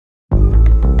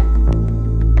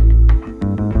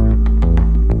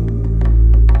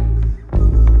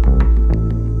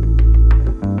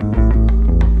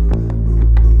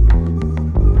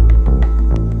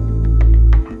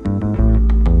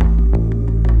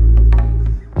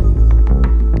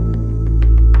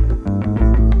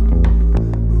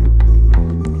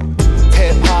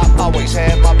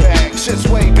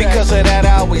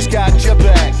always got your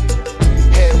back.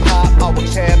 Hip hop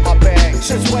always had my back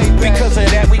since way back. Because of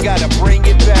that, we gotta bring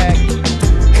it back.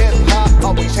 Hip hop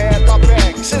always had my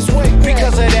back since way back.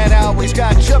 Because of that, I always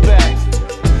got your back.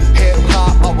 Hip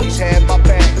hop always had my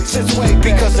back since way back.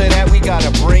 Because of that, we gotta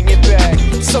bring it back.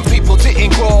 Some people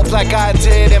didn't grow up like I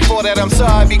did, and for that I'm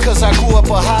sorry, because I grew up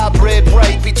a hybrid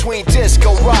right between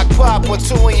disco, rock, pop, or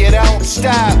doing it, I don't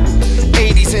stop.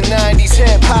 80s and 90s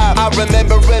hip hop. I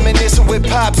remember reminiscing with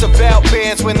pops about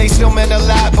bands when they still meant a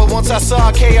lot. But once I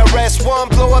saw KRS-One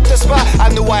blow up the spot, I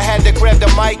knew I had to grab the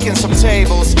mic and some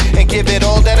tables and give it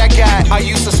all that I got. I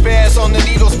used to spaz on the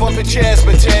needles, bumping jazz,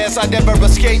 but jazz I never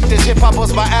escaped this. Hip hop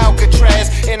was my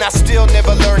Alcatraz, and I still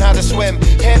never learned how to swim.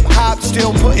 Hip hop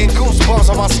still putting goosebumps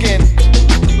on my skin.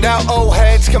 Now old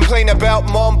heads complain about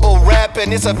mumble rap,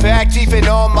 and it's a fact even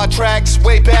on my tracks.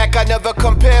 Way back I never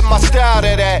compared my style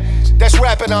to that. That's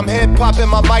rapping, I'm hip hop, and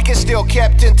my mic is still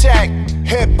kept intact.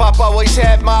 Hip hop always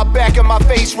had my back and my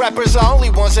face. Rappers are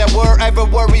only ones that were ever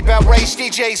worried about race.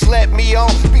 DJs let me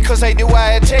on because they knew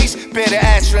I had taste. Bear the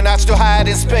Astronaut still hide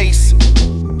in space.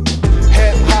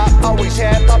 Hip hop always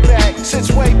had my back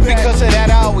since way back. Because of that,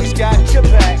 I always got your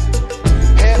back.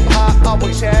 Hip hop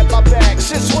always had my back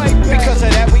since way back. Because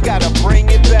of that, we gotta bring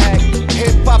it back.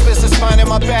 Hip hop is the spine in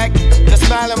my back, the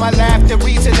smile in my laugh, the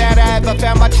reason that I ever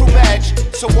found my true match.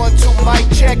 So 1, 2, mic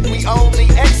check, we only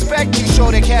expect you show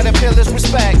the caterpillars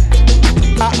respect.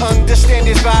 I understand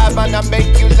this vibe, and I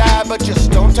make you lie, but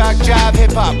just don't talk jive.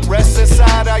 Hip hop rests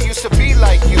inside, I used to be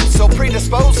like you, so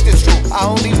predisposed it's true. I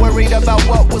only worried about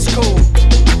what was cool,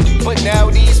 but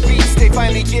now these beats, they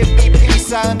finally give me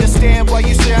peace. I understand why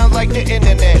you sound like the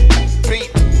internet beat,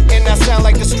 and I sound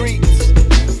like the streets,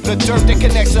 the dirt that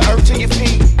connects the earth to your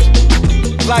feet.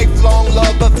 Lifelong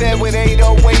love affair with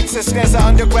 808s and snares are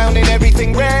underground and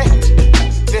everything red.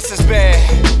 This is Bear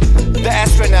the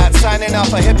Astronaut, signing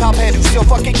off, a hip hop head who still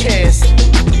fucking cares.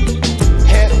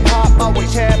 Hip hop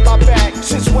always had my back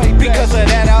since way back. Because of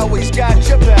that, I always got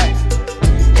your back.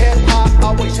 Hip hop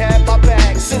always had my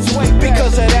back since way back.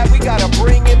 Because of that, we gotta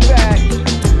bring it back.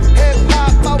 Hip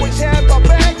hop always had my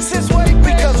back since way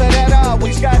back. Because of that, I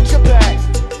always got your back.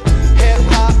 Hip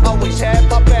hop always had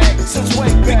my back since way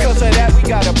back.